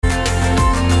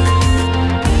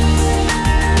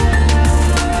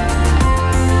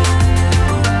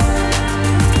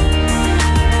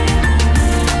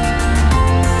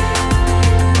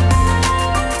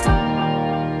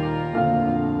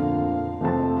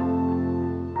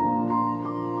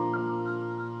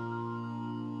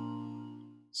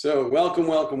So welcome,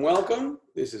 welcome, welcome.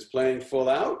 This is Playing Full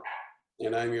Out,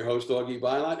 and I'm your host, Augie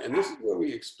Bylot, and this is where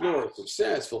we explore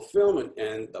success, fulfillment,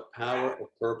 and the power of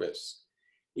purpose.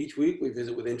 Each week, we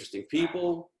visit with interesting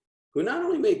people who not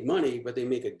only make money, but they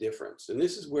make a difference. And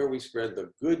this is where we spread the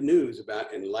good news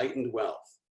about enlightened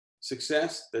wealth,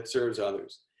 success that serves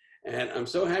others. And I'm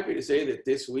so happy to say that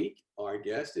this week, our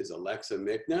guest is Alexa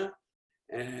Michna.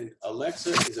 And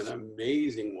Alexa is an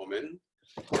amazing woman.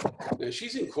 Now,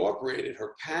 she's incorporated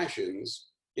her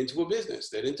passions into a business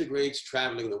that integrates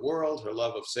traveling the world, her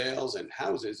love of sales and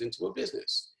houses into a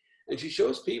business. And she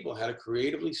shows people how to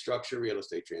creatively structure real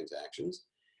estate transactions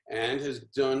and has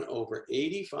done over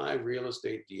 85 real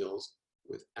estate deals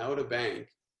without a bank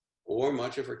or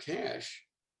much of her cash.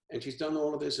 And she's done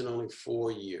all of this in only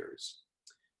 4 years.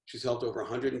 She's helped over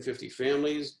 150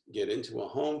 families get into a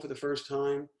home for the first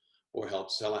time or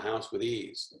help sell a house with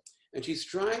ease. And she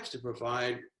strives to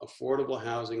provide affordable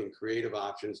housing and creative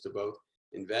options to both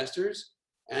investors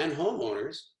and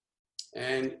homeowners.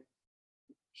 And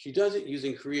she does it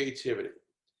using creativity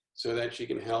so that she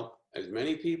can help as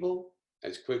many people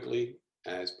as quickly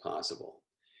as possible.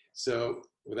 So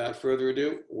without further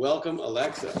ado, welcome,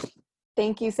 Alexa.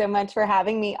 Thank you so much for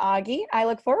having me, Augie. I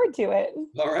look forward to it.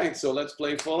 All right, so let's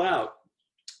play full out.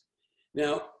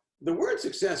 Now, the word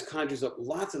success conjures up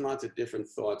lots and lots of different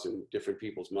thoughts in different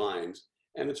people's minds,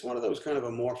 and it's one of those kind of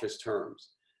amorphous terms.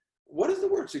 What does the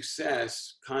word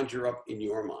success conjure up in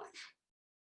your mind?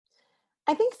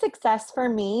 I think success for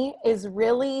me is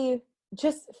really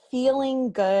just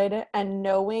feeling good and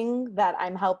knowing that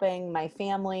I'm helping my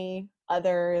family,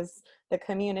 others, the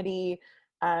community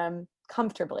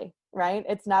comfortably, right?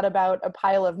 It's not about a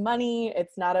pile of money.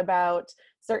 It's not about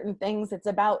certain things. It's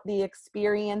about the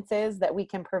experiences that we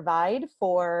can provide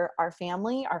for our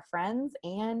family, our friends,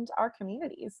 and our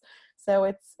communities. So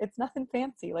it's nothing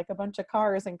fancy like a bunch of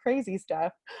cars and crazy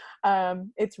stuff.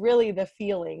 It's really the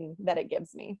feeling that it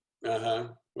gives me. Uh-huh.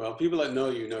 Well, people that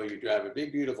know you drive a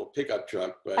big, beautiful pickup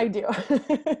truck, but I do.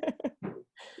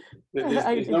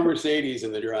 there's no Mercedes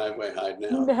in the driveway hiding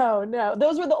out. No.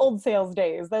 Those were the old sales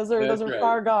days. Those are That's right.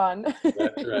 far gone.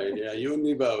 That's right. Yeah, you and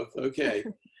me both. Okay.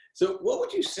 So what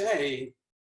would you say,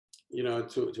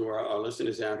 to our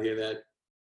listeners out here, that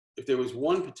if there was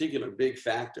one particular big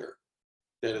factor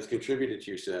that has contributed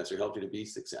to your success or helped you to be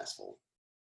successful?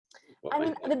 I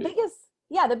mean, the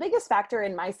biggest factor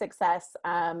in my success,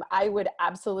 I would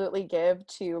absolutely give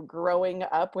to growing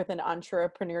up with an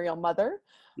entrepreneurial mother.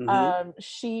 Mm-hmm.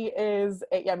 She is,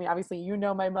 obviously, you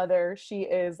know my mother. She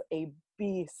is a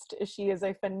beast. She is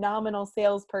a phenomenal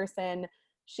salesperson.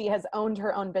 She has owned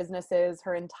her own businesses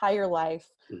her entire life,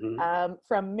 Mm-hmm.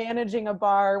 from managing a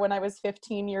bar when I was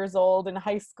 15 years old in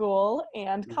high school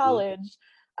and college.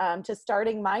 To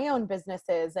starting my own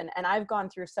businesses. And I've gone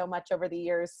through so much over the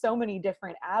years, so many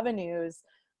different avenues.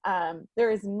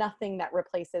 There is nothing that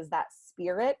replaces that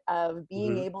spirit of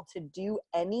being Mm-hmm. able to do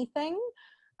anything,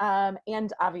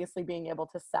 and obviously being able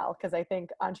to sell, because I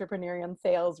think entrepreneurial and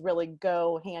sales really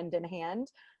go hand in hand,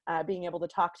 being able to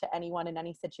talk to anyone in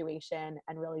any situation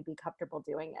and really be comfortable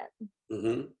doing it.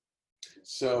 Mm-hmm.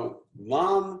 So,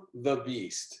 Mom the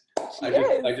Beast. She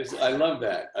is. I love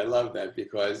that. I love that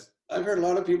because I've heard a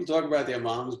lot of people talk about their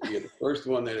moms, but you're the first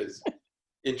one that has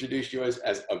introduced you as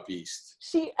a beast.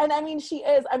 She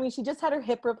is. She just had her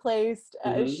hip replaced.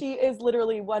 Mm-hmm. She is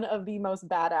literally one of the most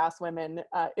badass women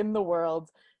in the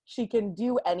world. She can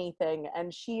do anything,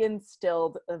 and she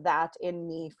instilled that in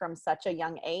me from such a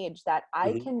young age that I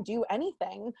Mm-hmm. can do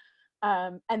anything.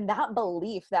 And that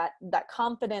belief, that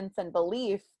confidence and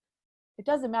belief, it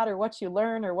doesn't matter what you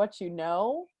learn or what you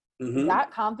know. Mm-hmm.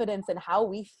 That confidence in how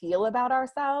we feel about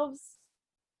ourselves,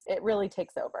 it really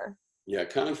takes over. Yeah,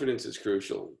 confidence is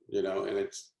crucial, and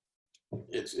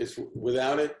it's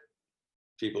without it,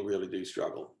 people really do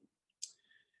struggle.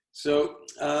 So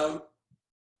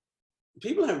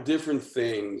people have different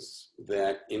things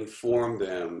that inform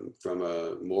them from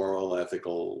a moral,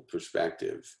 ethical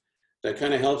perspective that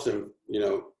kind of helps them,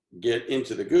 get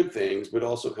into the good things, but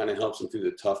also kind of helps them through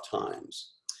the tough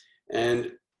times.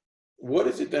 And what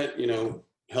is it that,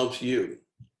 helps you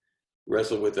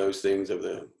wrestle with those things of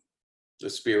the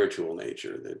spiritual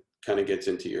nature that kind of gets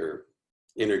into your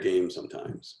inner game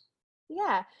sometimes?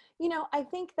 Yeah. I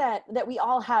think that we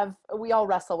all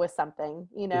wrestle with something,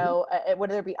 Mm-hmm.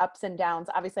 whether it be ups and downs.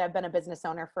 Obviously, I've been a business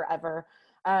owner forever.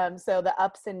 So the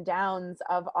ups and downs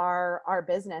of our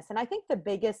business. And I think the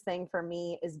biggest thing for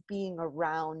me is being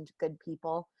around good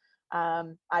people.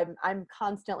 I'm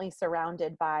constantly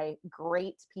surrounded by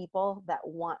great people that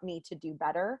want me to do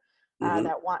better. Mm-hmm.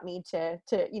 that want me to,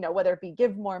 whether it be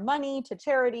give more money to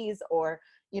charities or,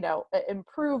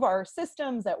 improve our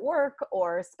systems at work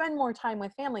or spend more time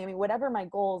with family. I mean, whatever my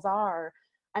goals are,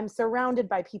 I'm surrounded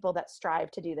by people that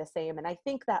strive to do the same. And I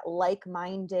think that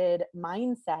like-minded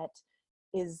mindset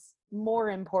is more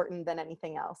important than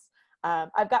anything else.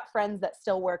 I've got friends that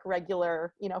still work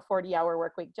regular, 40-hour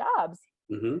work week jobs.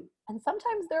 Mm-hmm. And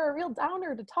sometimes they're a real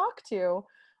downer to talk to,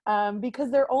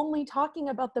 because they're only talking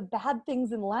about the bad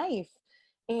things in life.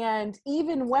 And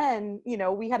even when,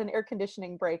 we had an air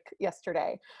conditioning break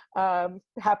yesterday,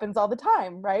 happens all the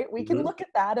time, right? We can Mm-hmm. look at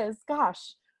that as,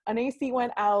 gosh, an AC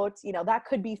went out, that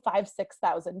could be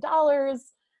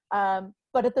 $5,000-$6,000.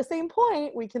 But at the same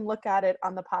point, we can look at it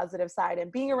on the positive side,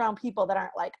 and being around people that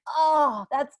aren't like, oh,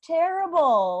 that's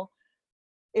terrible,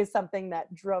 is something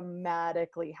that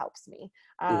dramatically helps me.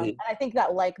 Mm-hmm. And I think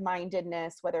that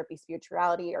like-mindedness, whether it be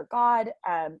spirituality or God,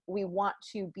 we want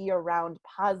to be around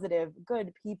positive,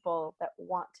 good people that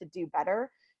want to do better.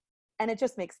 And it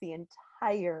just makes the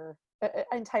entire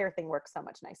thing work so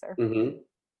much nicer. Mm-hmm.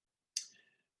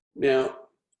 Now,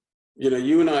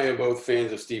 you and I are both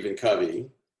fans of Stephen Covey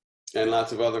and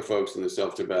lots of other folks in the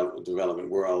self-development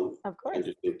world. Of course. I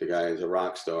just think the guy is a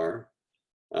rock star.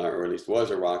 Or at least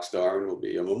was a rock star, and will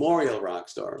be a memorial rock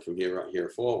star from here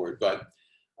forward. But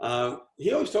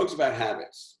he always talks about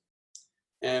habits.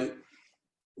 And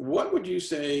what would you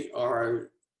say are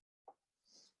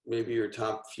maybe your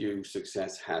top few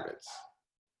success habits?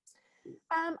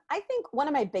 I think one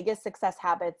of my biggest success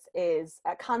habits is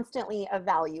constantly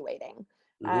evaluating.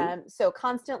 Mm-hmm. So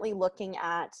constantly looking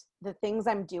at the things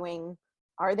I'm doing.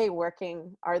 Are they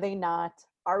working? Are they not?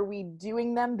 Are we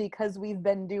doing them because we've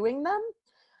been doing them?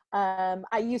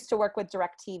 I used to work with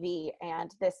DirecTV,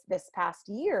 and this past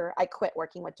year, I quit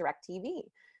working with DirecTV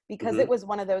because Mm-hmm. it was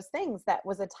one of those things that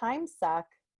was a time suck,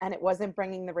 and it wasn't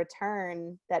bringing the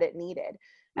return that it needed.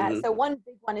 Mm-hmm. So one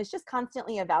big one is just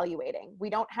constantly evaluating. We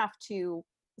don't have to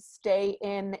stay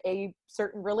in a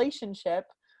certain relationship.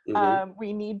 Mm-hmm.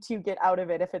 We need to get out of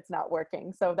it if it's not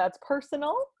working. So that's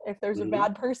personal. If there's a Mm-hmm.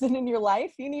 bad person in your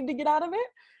life, you need to get out of it.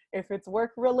 If it's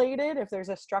work related, if there's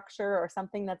a structure or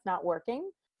something that's not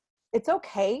working, it's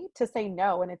okay to say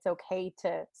no, and it's okay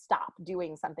to stop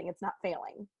doing something. It's not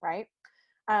failing, right?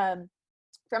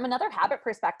 From another habit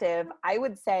perspective, I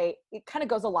would say it kind of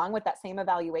goes along with that same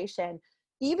evaluation.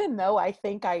 Even though I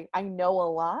think I know a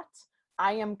lot,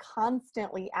 I am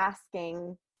constantly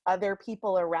asking other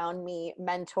people around me,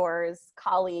 mentors,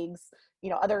 colleagues,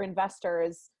 other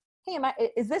investors, hey,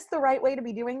 is this the right way to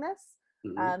be doing this?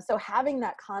 Mm-hmm. So having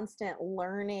that constant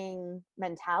learning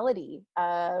mentality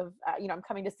of, I'm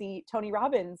coming to see Tony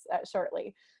Robbins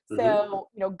shortly. Mm-hmm. So,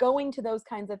 going to those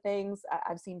kinds of things,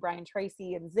 I've seen Brian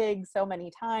Tracy and Zig so many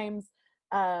times.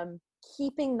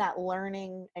 Keeping that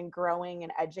learning and growing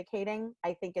and educating,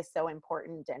 I think, is so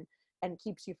important, and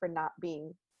keeps you from not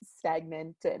being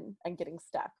stagnant and getting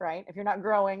stuck, right? If you're not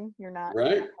growing, you're not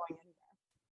Right. going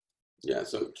Yeah.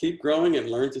 So keep growing and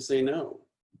learn to say no.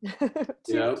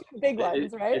 anywhere. Two big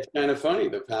ones, right? It's kind of funny.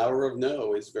 The power of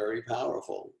no is very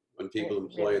powerful when people It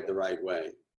employ really it the right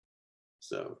way.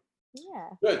 So Yeah.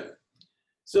 good.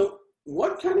 So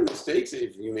what kind of mistakes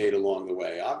have you made along the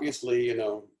way? Obviously,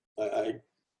 I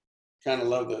kind of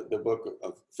love the book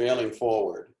of Failing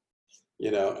Forward,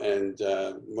 and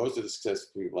most of the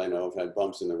successful people I know have had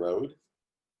bumps in the road.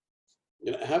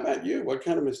 How about you? What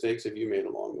kind of mistakes have you made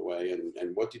along the way,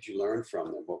 and what did you learn from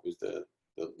them? What was the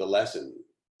lesson,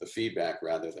 the feedback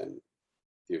rather than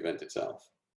the event itself?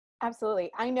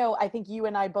 Absolutely. I think you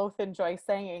and I both enjoy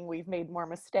saying we've made more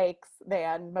mistakes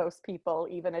than most people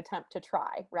even attempt to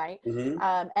try, right? Mm-hmm.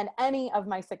 And any of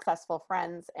my successful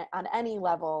friends on any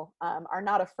level are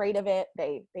not afraid of it.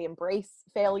 They embrace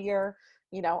failure.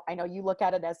 I know you look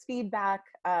at it as feedback.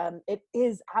 It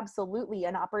is absolutely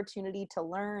an opportunity to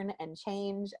learn and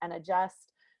change and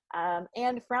adjust.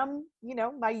 And from,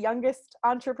 my youngest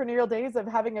entrepreneurial days of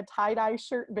having a tie-dye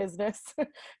shirt business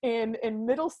in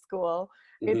middle school,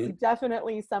 it's Mm-hmm.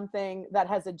 definitely something that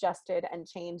has adjusted and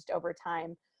changed over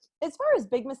time. As far as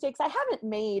big mistakes, I haven't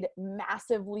made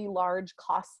massively large,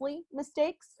 costly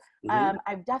mistakes. Mm-hmm.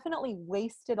 I've definitely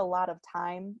wasted a lot of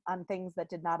time on things that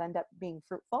did not end up being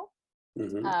fruitful.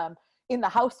 Mm-hmm. In the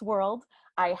house world,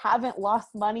 I haven't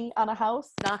lost money on a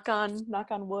house. Knock on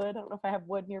wood. I don't know if I have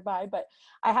wood nearby, but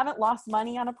I haven't lost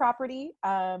money on a property.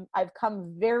 I've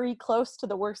come very close to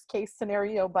the worst case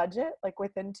scenario budget, like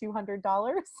within $200.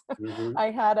 Mm-hmm.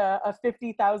 I had a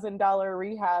 $50,000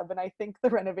 rehab, and I think the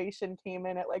renovation came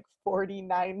in at like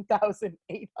 $49,800.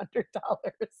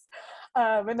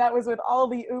 And that was with all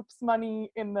the oops money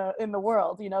in the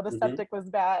world. The Mm-hmm. septic was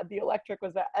bad, the electric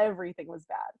was bad, everything was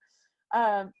bad.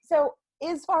 So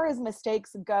as far as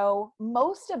mistakes go,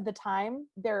 most of the time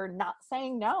they're not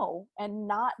saying no and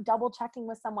not double checking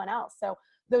with someone else. So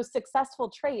those successful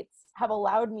traits have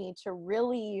allowed me to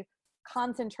really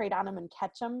concentrate on them and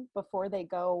catch them before they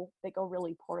go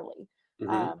really poorly.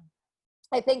 Mm-hmm.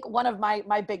 I think one of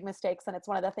my big mistakes, and it's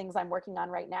one of the things I'm working on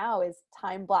right now, is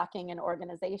time blocking and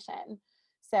organization.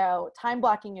 So time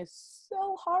blocking is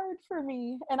so hard for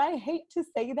me, and I hate to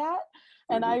say that.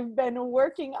 And Mm-hmm. I've been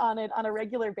working on it on a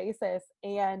regular basis,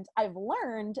 and I've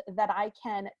learned that I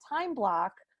can time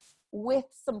block with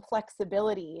some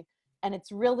flexibility, and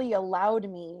it's really allowed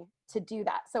me to do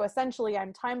that. So essentially,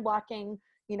 I'm time blocking,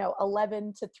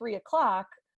 11 to 3 o'clock,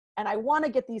 and I want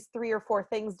to get these 3 or 4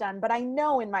 things done, but I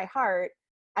know in my heart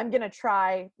I'm going to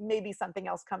try, maybe something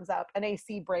else comes up, an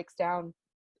AC breaks down,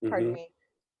 pardon Mm-hmm. me,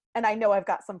 and I know I've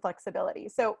got some flexibility.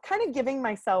 So kind of giving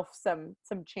myself some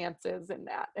chances in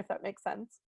that, if that makes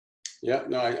sense. Yeah,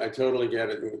 no, I totally get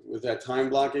it. With that time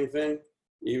blocking thing,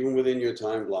 even within your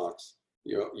time blocks,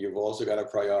 you've also got to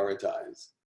prioritize.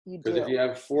 You Because if do. you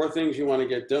have 4 things you want to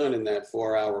get done in that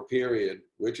 4-hour period,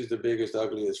 which is the biggest,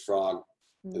 ugliest frog,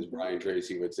 as Hmm. Brian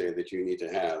Tracy would say, that you need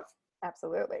to have,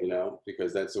 Absolutely.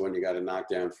 because that's the one you got to knock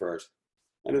down first.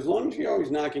 And as long as you're always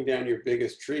knocking down your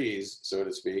biggest trees, so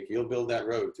to speak, you'll build that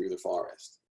road through the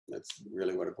forest. That's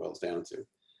really what it boils down to.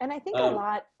 And I think a Um,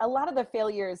 lot of the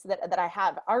failures that I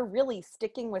have are really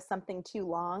sticking with something too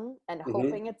long and mhm,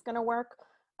 hoping it's going to work.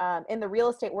 In the real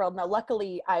estate world, now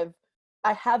luckily I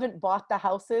haven't bought the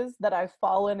houses that I've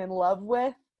fallen in love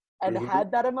with and mhm.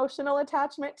 had that emotional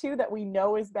attachment to that we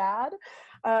know is bad.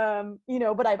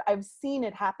 But I've seen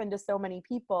it happen to so many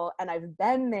people, and I've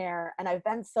been there, and I've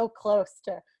been so close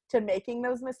to making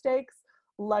those mistakes.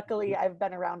 Luckily, I've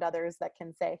been around others that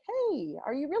can say, hey,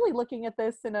 are you really looking at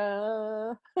this in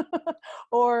a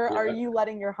or are Yeah, you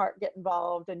letting your heart get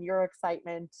involved and your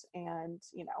excitement and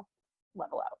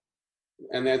level out?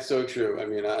 and that's so true. I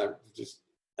mean, I just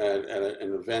at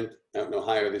an event out in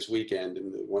Ohio this weekend,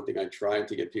 and the one thing I tried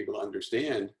to get people to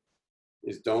understand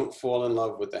is don't fall in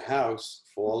love with the house,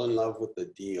 fall in love with the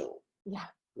deal. Yeah,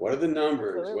 What are the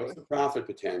numbers? What's absolutely. the profit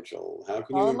potential? How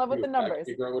can you Fall in love with improve? the How can numbers.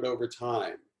 you grow it over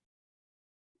time?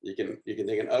 You can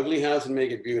take an ugly house and make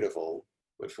it beautiful,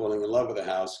 but falling in love with a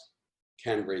house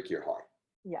can break your heart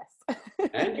Yes.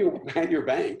 and your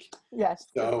bank. Yes.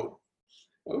 So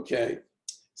okay,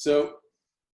 so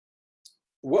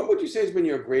what would you say has been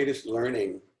your greatest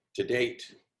learning to date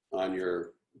on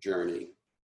your journey?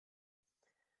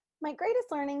 My greatest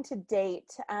learning to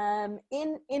date,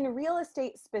 in real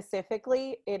estate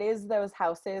specifically, it is those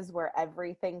houses where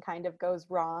everything kind of goes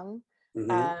wrong,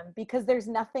 Mm-hmm. because there's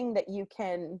nothing that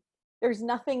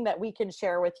we can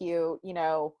share with you,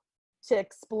 to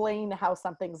explain how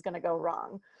something's going to go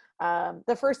wrong.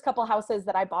 The first couple houses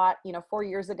that I bought, 4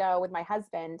 years ago with my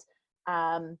husband,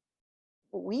 um,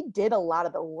 we did a lot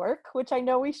of the work, which I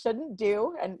know we shouldn't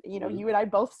do. And, Mm-hmm. you and I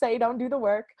both say don't do the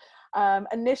work.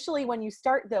 Initially, when you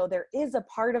start, though, there is a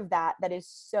part of that that is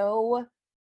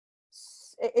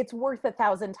it's worth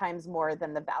 1,000 times more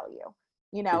than the value.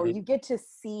 Mm-hmm. You get to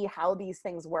see how these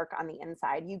things work on the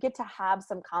inside. You get to have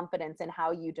some confidence in um,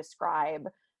 how you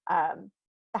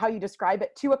describe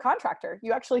it to a contractor.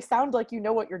 You actually sound like you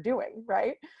know what you're doing,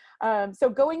 right? So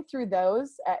going through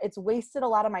those, it's wasted a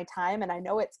lot of my time, and I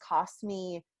know it's cost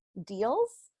me deals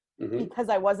Mm-hmm. because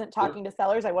I wasn't Sure. talking to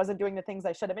sellers. I wasn't doing the things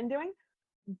I should have been doing,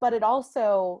 but it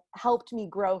also helped me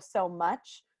grow so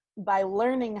much by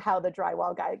learning how the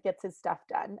drywall guy gets his stuff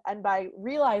done and by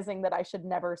realizing that I should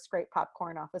never scrape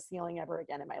popcorn off a ceiling ever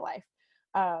again in my life.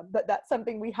 But that's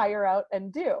something we hire out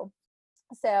and do.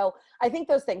 So I think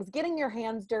those things, getting your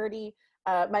hands dirty.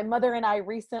 My mother and I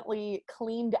recently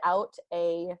cleaned out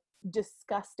a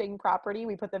disgusting property.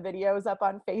 We put the videos up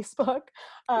on Facebook.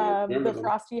 I remember The them.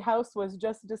 Frosty house was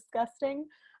just disgusting.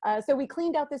 So we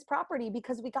cleaned out this property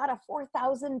because we got a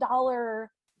 $4,000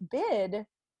 bid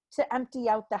to empty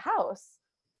out the house.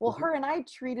 Well, Mm-hmm. her and I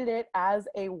treated it as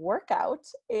a workout,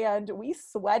 and we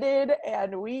sweated,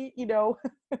 and we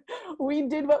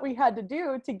did what we had to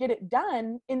do to get it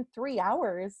done in 3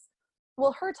 hours.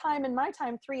 Well, her time and my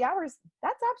time, 3 hours,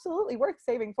 that's absolutely worth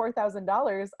saving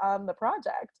 $4,000 on the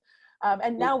project.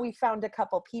 And now we found a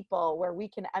couple people where we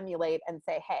can emulate and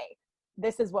say, hey,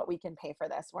 this is what we can pay for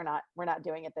this. We're not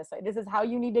doing it this way. This is how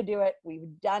you need to do it. We've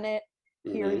done it.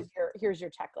 Mm-hmm. Here's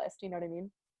your checklist. You know what I mean?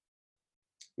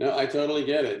 No, I totally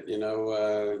get it.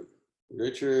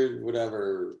 Richard,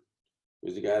 whatever,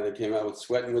 was the guy that came out with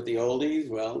Sweating with the Oldies.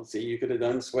 Well, see, you could have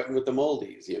done Sweating with the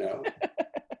Moldies.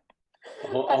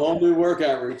 A whole new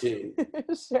workout routine.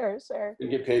 Sure, sure. You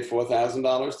get paid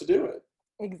 $4,000 to do it.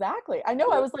 Exactly. I know.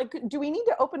 I Yeah. was like, do we need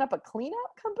to open up a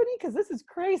cleanup company? Because this is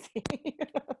crazy.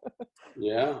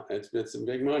 Yeah, it's some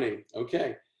big money.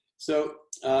 Okay. So,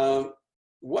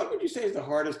 what would you say is the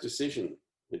hardest decision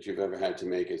that you've ever had to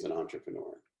make as an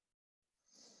entrepreneur?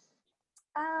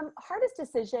 Hardest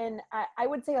decision, I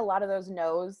would say a lot of those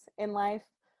no's in life.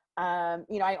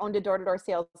 I owned a door-to-door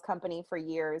sales company for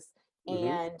years, Mm-hmm.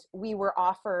 and we were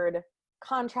offered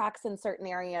contracts in certain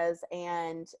areas,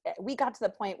 and we got to the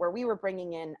point where we were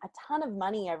bringing in a ton of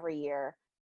money every year,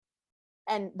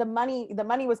 and the money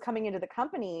was coming into the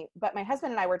company, but my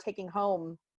husband and I were taking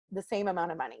home the same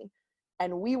amount of money,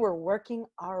 and we were working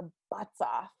our butts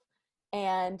off.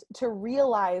 And to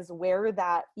realize where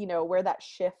that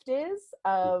shift is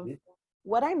of Mm-hmm.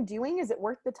 what I'm doing, is it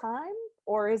worth the time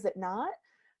or is it not?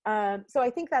 So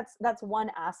I think that's one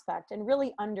aspect, and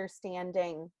really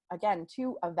understanding, again,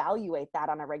 to evaluate that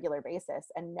on a regular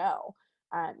basis and know.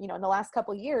 In the last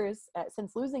couple of years,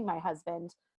 since losing my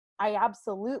husband, I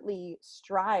absolutely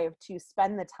strive to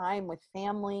spend the time with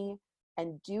family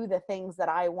and do the things that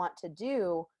I want to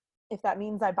do. If that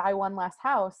means I buy one less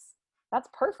house, that's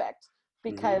perfect,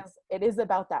 Mm-hmm. because it is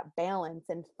about that balance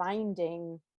and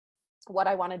finding what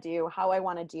I want to do, how I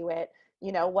want to do it.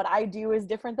 What I do is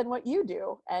different than what you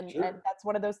do. And Sure. that's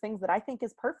one of those things that I think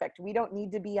is perfect. We don't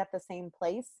need to be at the same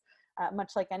place,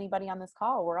 much like anybody on this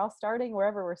call. We're all starting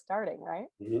wherever we're starting, right?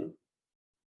 Mm-hmm.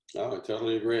 Oh, I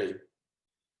totally agree.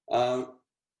 Um,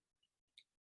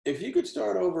 if you could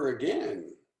start over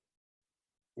again,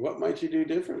 what might you do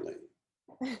differently?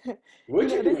 you Would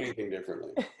know you do this anything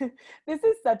differently? this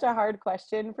is such a hard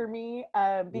question for me,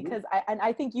 Mm-hmm. because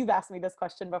I think you've asked me this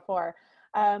question before,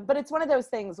 but it's one of those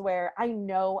things where I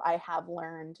know I have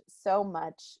learned so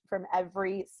much from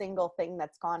every single thing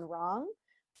that's gone wrong,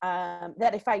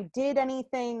 that if I did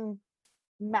anything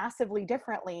massively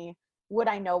differently, would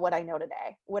I know what I know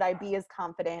today? Would I be as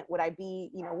confident? Would I be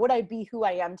who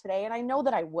I am today? And I know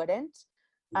that I wouldn't.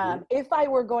 Mm-hmm. If I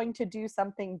were going to do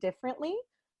something differently,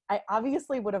 I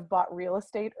obviously would have bought real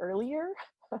estate earlier.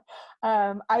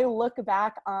 I look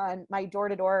back on my door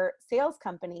to door sales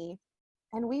company,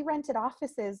 and we rented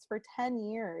offices for 10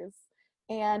 years.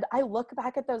 And I look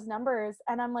back at those numbers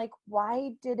and I'm like,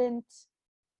 why didn't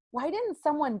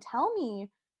someone tell me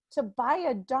to buy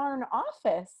a darn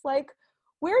office? Like,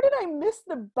 where did I miss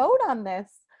the boat on this?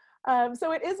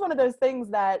 So it is one of those things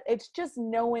that it's just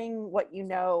knowing what you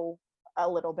know a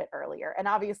little bit earlier. And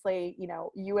obviously,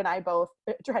 you and I both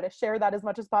try to share that as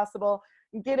much as possible.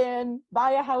 Get in,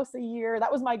 buy a house a year.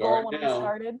 That was my goal Start when we now.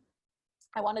 started.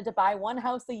 I wanted to buy one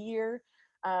house a year.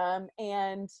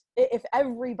 And if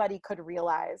everybody could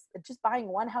realize that just buying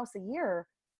one house a year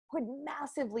would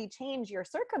massively change your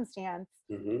circumstance,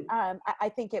 Mm-hmm. I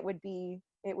think it would be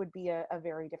a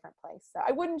very different place. So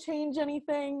I wouldn't change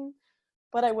anything,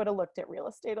 but I would have looked at real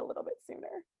estate a little bit sooner.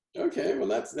 Okay, well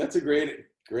that's a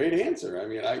great answer. I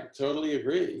mean, I totally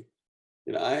agree.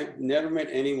 I've never met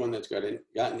anyone that's gotten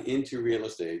into real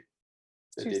estate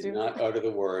that Too did soon. not utter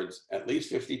the words at least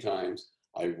 50 times,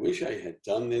 I wish I had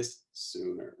done this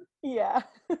sooner. Yeah,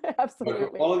 But for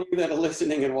absolutely. all of you that are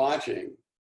listening and watching,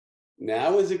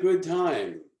 now is a good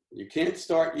time. You can't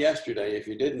start yesterday if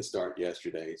you didn't start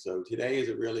yesterday. So today is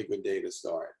a really good day to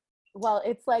start. Well,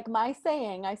 it's like my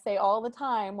saying, I say all the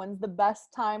time, when's the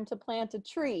best time to plant a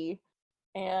tree?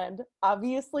 And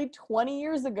obviously, 20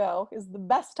 years ago is the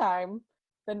best time.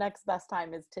 The next best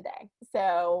time is today.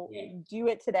 So Yeah. do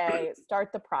it today,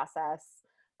 start the process.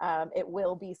 It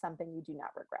will be something you do not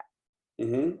regret.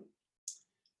 Hmm.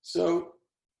 So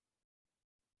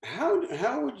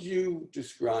how would you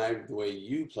describe the way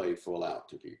you play full out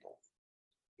to people?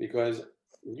 Because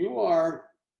you are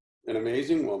an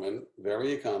amazing woman,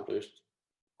 very accomplished,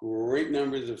 great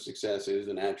numbers of successes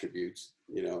and attributes,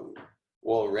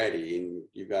 already, and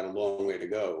you've got a long way to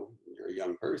go. You're a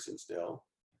young person still.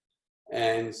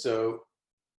 And so,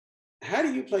 how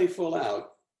do you play full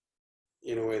out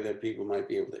in a way that people might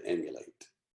be able to emulate?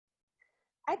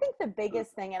 I think the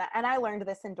biggest thing, and I learned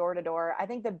this in door to door, I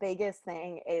think the biggest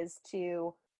thing is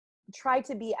to try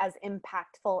to be as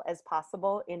impactful as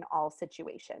possible in all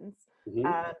situations. Hmm.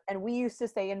 And we used to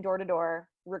say in door to door,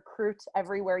 recruit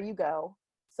everywhere you go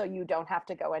so you don't have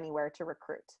to go anywhere to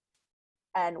recruit.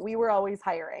 And we were always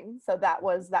hiring. So that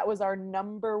was our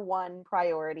number one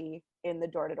priority in the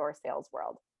door to door sales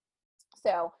world.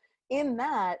 So in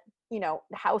that,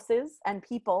 houses and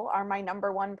people are my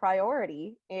number one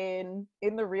priority in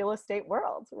the real estate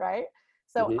world, right?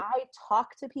 So Hmm. I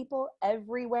talk to people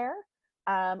everywhere.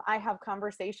 I have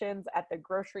conversations at the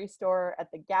grocery store, at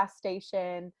the gas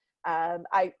station.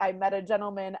 I met a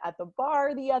gentleman at the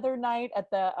bar the other night at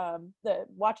the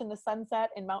watching the sunset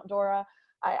in Mount Dora.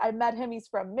 I met him. He's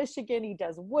from Michigan. He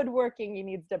does woodworking. He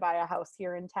needs to buy a house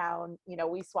here in town. You know,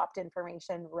 we swapped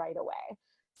information right away.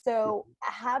 So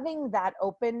having that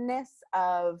openness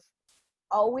of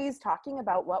always talking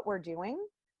about what we're doing.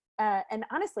 And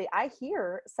honestly, I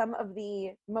hear some of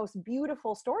the most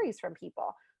beautiful stories from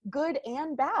people, good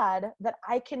and bad, that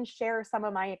I can share some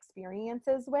of my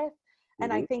experiences with.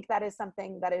 And I Mhm. think that is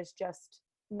something that is just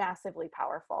massively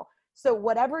powerful. So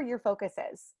whatever your focus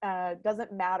is,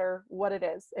 doesn't matter what it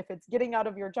is. If it's getting out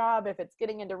of your job, if it's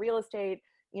getting into real estate,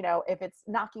 you know, if it's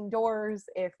knocking doors,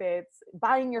 if it's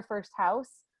buying your first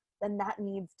house, then that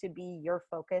needs to be your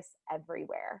focus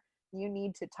everywhere. You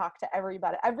need to talk to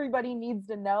everybody. Everybody needs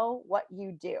to know what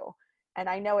you do. And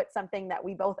I know it's something that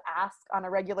we both ask on a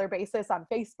regular basis on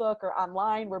Facebook or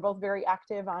online. We're both very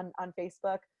active on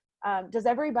Facebook. Does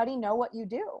everybody know what you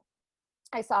do?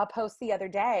 I saw a post the other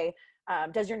day.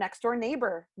 Does your next door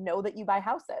neighbor know that you buy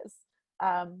houses?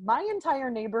 My entire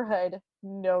neighborhood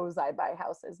knows I buy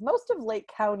houses. Most of Lake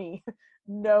County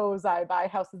knows I buy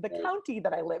houses, the Right. county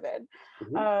that I live in.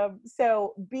 Mhm.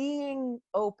 So being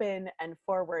open and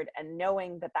forward and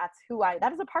knowing that that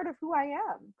is a part of who I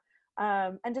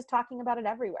am. And just talking about it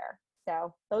everywhere.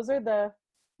 So those are the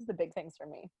big things for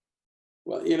me.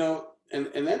 Well,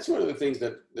 and that's one of the things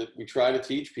that we try to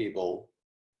teach people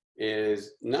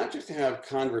is not just to have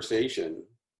conversation,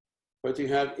 but to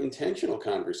have intentional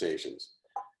conversations,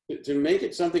 to make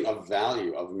it something of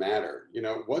value, of matter.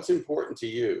 What's important to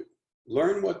you?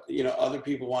 Learn what, other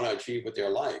people want to achieve with their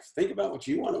life. Think about what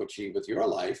you want to achieve with your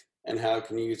life and how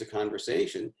can you use a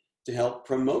conversation to help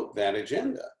promote that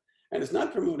agenda. And it's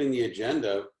not promoting the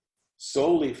agenda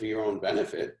solely for your own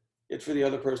benefit. It's for the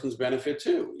other person's benefit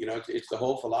too. It's the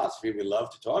whole philosophy we love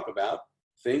to talk about.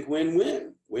 Think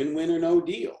win-win, win-win or no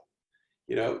deal.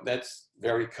 That's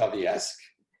very Covey-esque.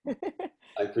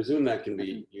 I presume that can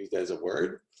be used as a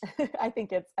word. I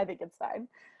think it's fine.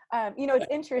 It's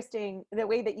interesting the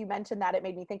way that you mentioned that. It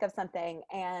made me think of something.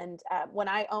 And when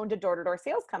I owned a door-to-door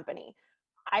sales company,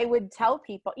 I would tell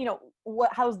people,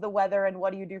 how's the weather and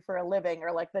what do you do for a living,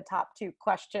 or like the top two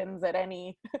questions at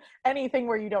anything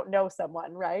where you don't know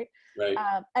someone, right? Right.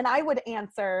 And I would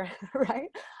answer, right?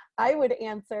 I would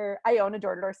answer, I own a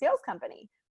door-to-door sales company,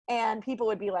 and people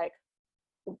would be like,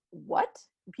 what?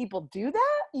 People do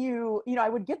that? I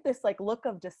would get this like look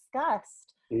of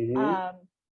disgust. Mm-hmm. Um,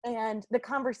 and the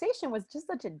conversation was just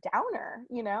such a downer,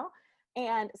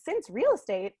 And since real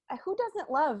estate, who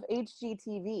doesn't love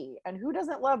HGTV, and who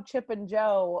doesn't love Chip and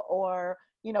Joe, or,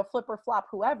 Flip or Flop,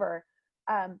 whoever?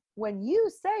 When you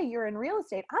say you're in real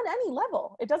estate on any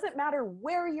level, it doesn't matter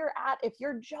where you're at. If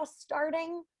you're just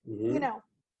starting, you Mm-hmm. know,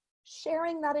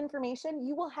 sharing that information,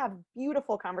 you will have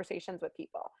beautiful conversations with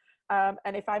people.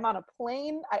 And if I'm on a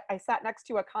plane, I sat next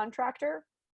to a contractor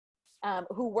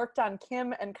who worked on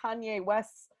Kim and Kanye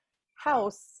West's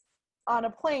house on a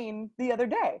plane the other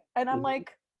day. And I'm Mm-hmm.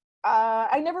 like,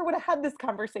 I never would have had this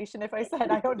conversation if I said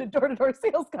I owned a door-to-door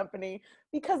sales company.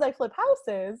 Because I flip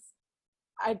houses,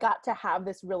 I got to have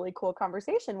this really cool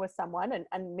conversation with someone,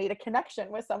 and made a connection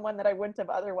with someone that I wouldn't have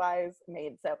otherwise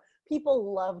made. So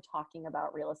people love talking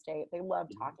about real estate. They love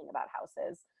talking about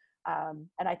houses.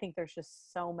 And I think there's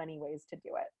just so many ways to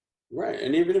do it. Right.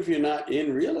 And even if you're not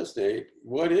in real estate,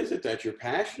 what is it that you're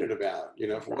passionate about?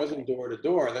 If it wasn't Exactly. door to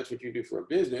door, that's what you do for a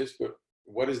business, but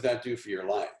what does that do for your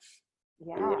life? And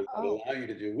what Yeah. does that Oh, allow you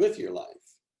to do with your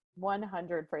life?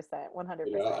 100%. I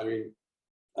 100%. mean,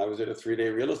 I was at a 3-day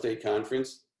real estate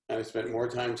conference and I spent more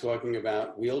time talking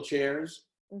about wheelchairs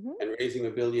Hmm. and raising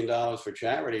 $1 billion for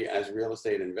charity as real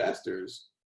estate investors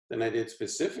than I did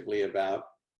specifically about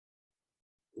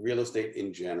real estate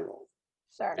in general.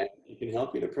 Sure. And it can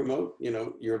help you to promote,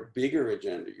 your bigger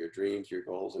agenda, your dreams, your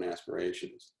goals, and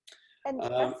aspirations. And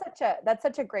Um, that's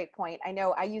such a great point. I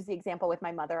know I use the example with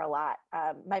my mother a lot.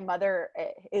 My mother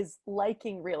is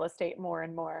liking real estate more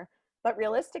and more, but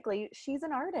realistically, she's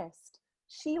an artist.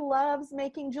 She loves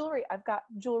making jewelry. I've got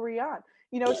jewelry on.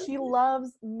 She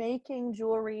loves making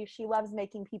jewelry. She loves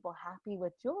making people happy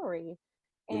with jewelry.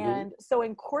 mhm. And so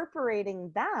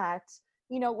incorporating that,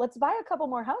 let's buy a couple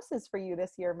more houses for you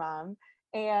this year, Mom,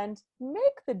 and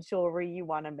make the jewelry you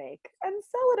want to make and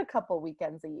sell it a couple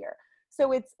weekends a year.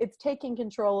 So it's taking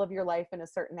control of your life in a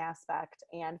certain aspect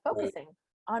and Right. focusing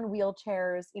on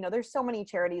wheelchairs. There's so many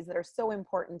charities that are so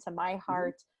important to my Mhm.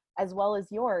 heart as well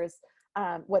as yours,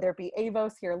 whether it be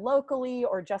Avos here locally,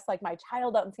 or just like my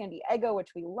child out in San Diego,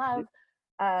 which we love.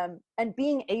 And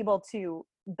being able to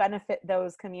benefit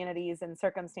those communities and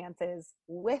circumstances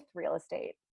with real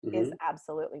estate is Mhm.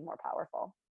 absolutely more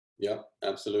powerful. Yep,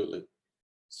 absolutely.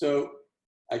 So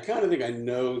I kind of think I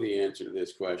know the answer to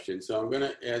this question. So I'm going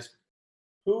to ask,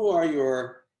 who are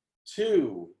your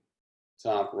two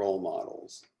top role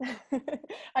models.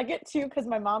 I get two because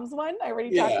my mom's one. I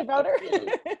already talked Yeah, about her.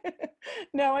 absolutely.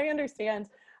 No, I understand.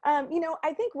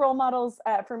 I think role models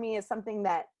for me is something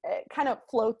that kind of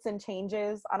floats and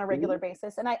changes on a regular Mhm,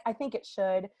 basis. And I think it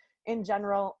should in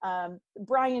general.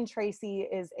 Brian Tracy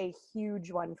is a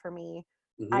huge one for me.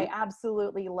 I mhm,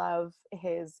 absolutely love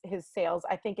his sales.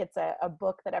 I think it's a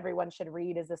book that everyone should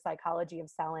read is The Psychology of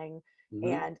Selling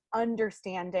mhm. and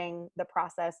understanding the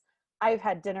process. I've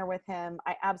had dinner with him.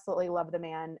 I absolutely love the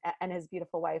man and his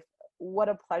beautiful wife. What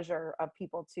a pleasure of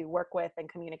people to work with and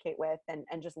communicate with and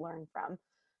just learn from.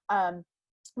 Um,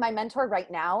 my mentor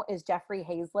right now is Jeffrey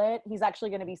Hazlett. He's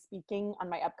actually going to be speaking on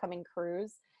my upcoming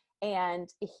cruise. And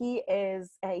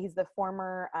he's the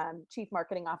former chief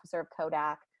marketing officer of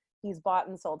Kodak. He's bought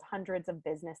and sold hundreds of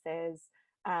businesses.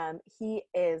 He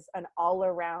is an all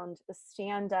around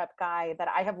stand up guy that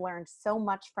I have learned so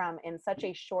much from in such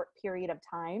a short period of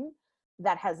time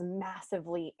that has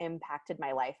massively impacted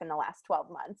my life in the last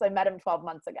 12 months. I met him 12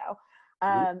 months ago.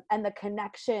 Mhm. And the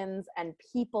connections and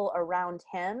people around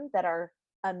him that are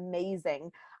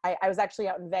amazing. I was actually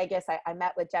out in Vegas. I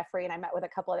met with Jeffrey and I met with a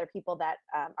couple other people that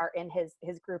are in his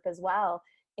group as well.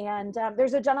 And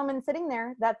there's a gentleman sitting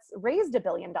there that's raised $1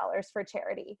 billion for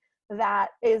charity. That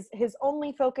is his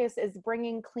only focus is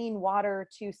bringing clean water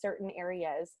to certain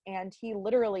areas. And he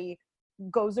literally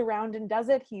goes around and does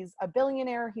it. He's a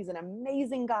billionaire. He's an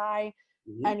amazing guy,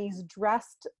 Mhm. and he's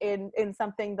dressed in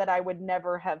something that I would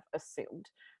never have assumed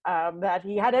that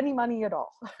he had any money at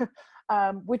all,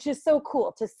 which is so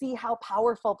cool to see how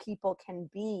powerful people can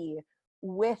be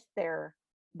with their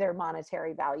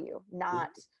monetary value, not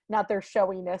their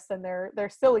showiness and their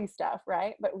silly stuff,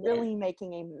 right? But Right. really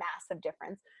making a massive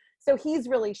difference. So he's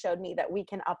really showed me that we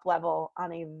can up level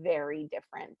on a very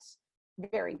different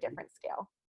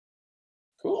scale.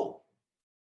 Cool.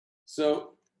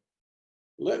 So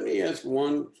let me ask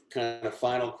one kind of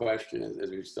final question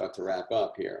as we start to wrap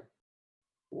up here.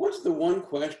 What's the one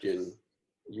question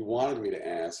you wanted me to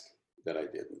ask that I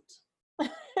didn't?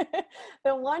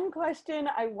 The one question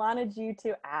I wanted you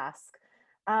to ask,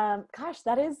 gosh,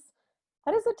 that is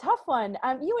a tough one.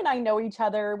 You and I know each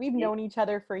other. We've Yep. known each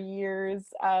other for years,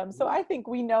 so Mhm. I think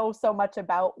we know so much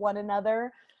about one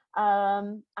another.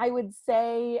 I would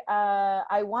say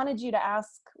I wanted you to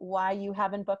ask why you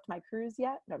haven't booked my cruise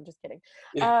yet. No, I'm just kidding.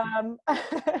 I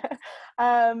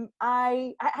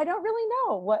don't really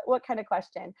know what kind of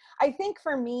question. I think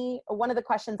for me, one of the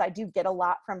questions I do get a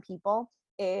lot from people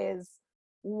is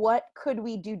what could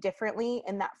we do differently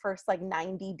in that first like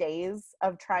 90 days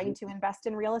of trying Mhm. to invest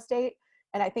in real estate?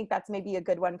 And I think that's maybe a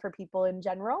good one for people in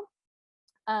general.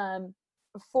 Um,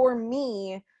 for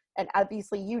me, and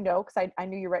obviously because I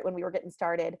knew you right when we were getting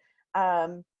started.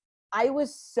 Um, I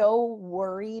was so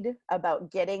worried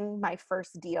about getting my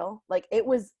first deal. Like it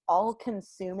was all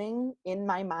consuming in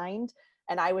my mind.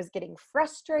 And I was getting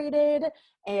frustrated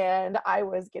and I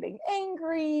was getting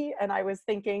angry and I was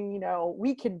thinking,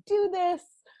 we can do this.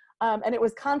 And it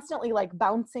was constantly like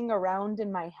bouncing around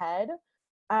in my head.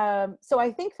 So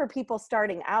I think for people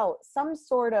starting out, some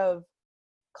sort of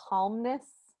calmness,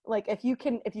 like if you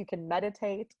can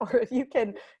meditate or if you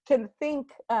can think,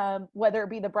 whether it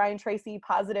be the Brian Tracy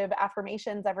positive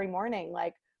affirmations every morning,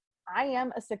 like I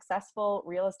am a successful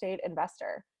real estate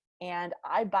investor and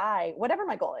I buy whatever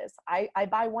my goal is. I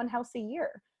buy one house a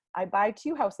year. I buy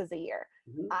two houses a year.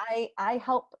 Mhm. I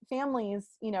help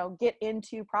families, get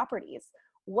into properties.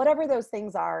 Whatever those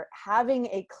things are, having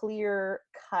a clear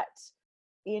cut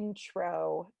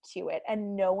intro to it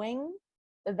and knowing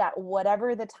that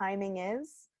whatever the timing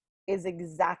is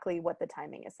exactly what the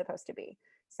timing is supposed to be.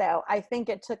 So I think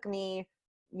it took me,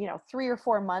 3 or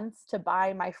 4 months to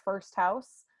buy my first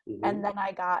house. And Mhm. then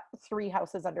I got 3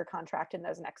 houses under contract in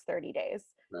those next 30 days.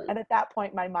 Right. And at that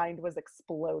point, my mind was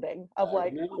exploding of I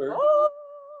like, remember. oh,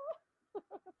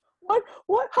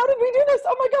 how did we do this?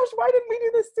 Oh my gosh, why didn't we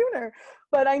do this sooner?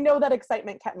 But I know that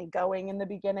excitement kept me going in the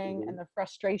beginning and Mhm. the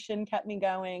frustration kept me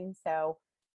going. So,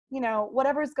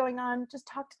 whatever's going on, just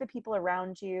talk to the people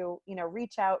around you,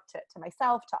 reach out to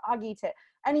myself, to Augie, to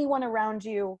anyone around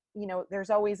you. There's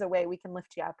always a way we can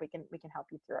lift you up. We can help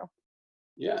you through.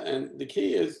 Yeah, and the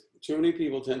key is too many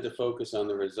people tend to focus on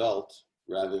the result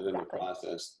rather than the Exactly.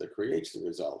 process that creates the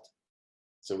result.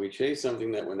 So we chase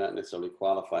something that we're not necessarily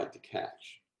qualified to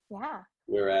catch. Yeah.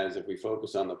 Whereas if we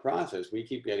focus on the process, we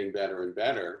keep getting better and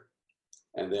better.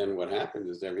 And then what happens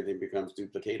is everything becomes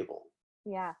duplicatable.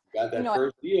 Yeah. Got You that know what?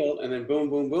 first deal, and then boom,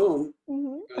 boom, boom,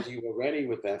 Mhm. because you were ready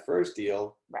with that first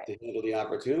deal Right. to handle the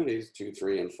opportunities 2,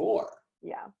 3, and 4.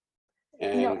 Yeah.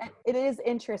 You know, And it is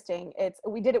interesting.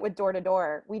 We did it with door to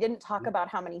door. We didn't talk about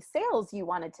how many sales you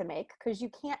wanted to make because you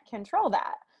can't control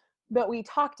that. But we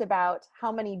talked about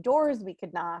how many doors we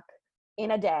could knock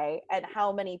in a day and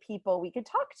how many people we could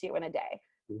talk to in a day,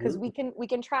 because mhm, we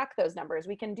can track those numbers.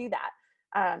 We can do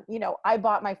that. You know, I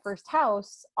bought my first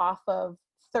house off of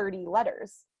 30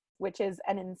 letters, which is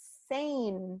an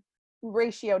insane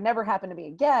ratio. Never happened to me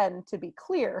again, to be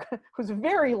clear. Was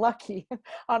very lucky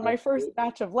on my first absolutely.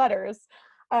 batch of letters.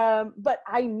 But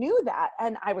I knew that,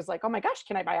 and I was like, oh my gosh,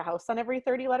 can I buy a house on every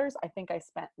 30 letters? I think I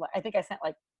sent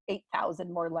like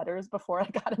 8,000 more letters before I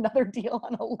got another deal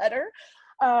on a letter.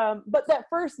 But that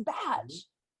first Mhm. batch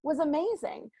was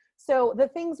amazing. So the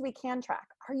things we can track: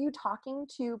 are you talking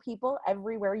to people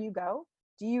everywhere you go?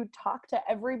 Do you talk to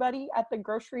everybody at the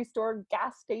grocery store,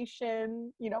 gas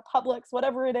station, you know, Publix,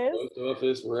 whatever it is? Post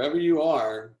office, wherever you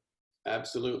are,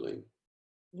 absolutely.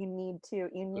 You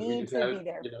Because we need just to had, be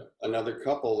there. another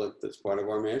couple that's part of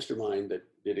our mastermind that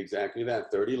did exactly that.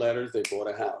 30 letters, they bought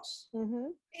a house. Hmm.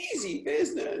 Easy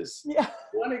business. Yeah.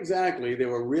 Not exactly. They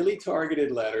were really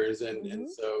targeted letters. And Hmm.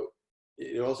 so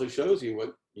it also shows you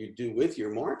what you do with your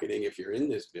marketing if you're in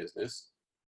this business.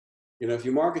 If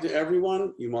you market to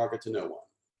everyone, you market to no one.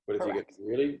 But if you get Correct.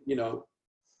 really,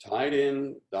 tied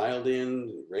in, dialed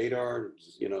in, radar,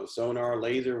 sonar,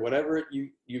 laser, whatever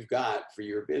you've got for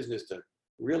your business to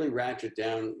really ratchet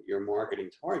down your marketing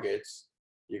targets,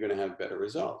 you're going to have better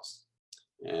results.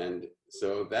 And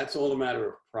so that's all a matter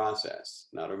of process,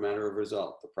 not a matter of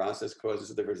result. The process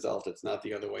causes the result. It's not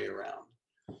the other way around.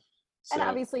 And So,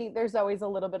 obviously, there's always a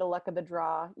little bit of luck of the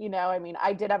draw. You know, I mean,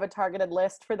 I did have a targeted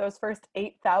list for those first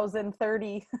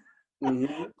 8,030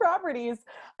 mhm, properties,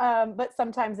 but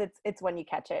sometimes it's when you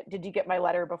catch it. Did you get my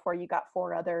letter before you got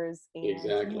four others? And you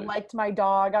exactly. liked my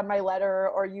dog on my letter,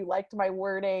 or you liked my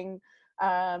wording.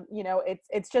 You know,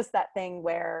 it's just that thing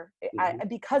where Mhm,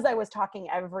 because I was talking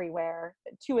everywhere,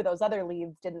 two of those other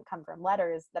leads didn't come from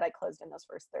letters that I closed in those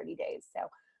first 30 days. So yeah.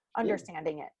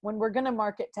 understanding it when we're going to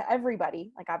market to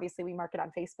everybody, like obviously we market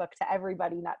on Facebook to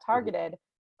everybody, not Mhm, targeted,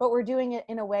 but we're doing it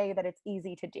in a way that it's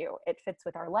easy to do. It fits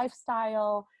with our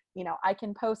lifestyle. You know, I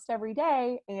can post every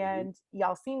day mhm. and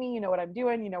y'all see me, you know what I'm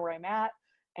doing, you know where I'm at.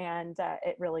 And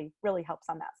it really, really helps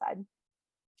on that side.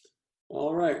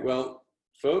 All right. Well,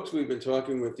 folks, we've been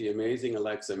talking with the amazing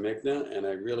Alexa Mikna, and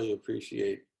I really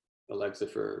appreciate Alexa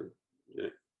for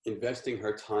investing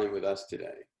her time with us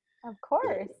today. Of So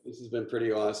course. this has been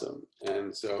pretty awesome.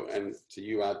 And to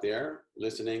you out there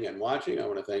listening and watching, I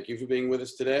want to thank you for being with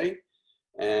us today.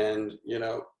 And,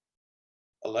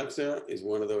 Alexa is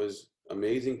one of those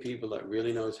amazing people that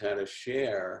really knows how to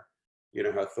share,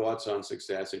 her thoughts on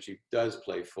success, and she does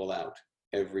play full out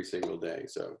every single day.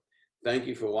 So thank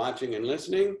you for watching and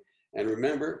listening. And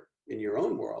remember, in your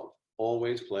own world,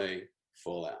 always play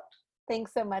full out.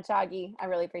 Thanks so much, Augie. I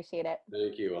really appreciate it.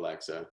 Thank you, Alexa.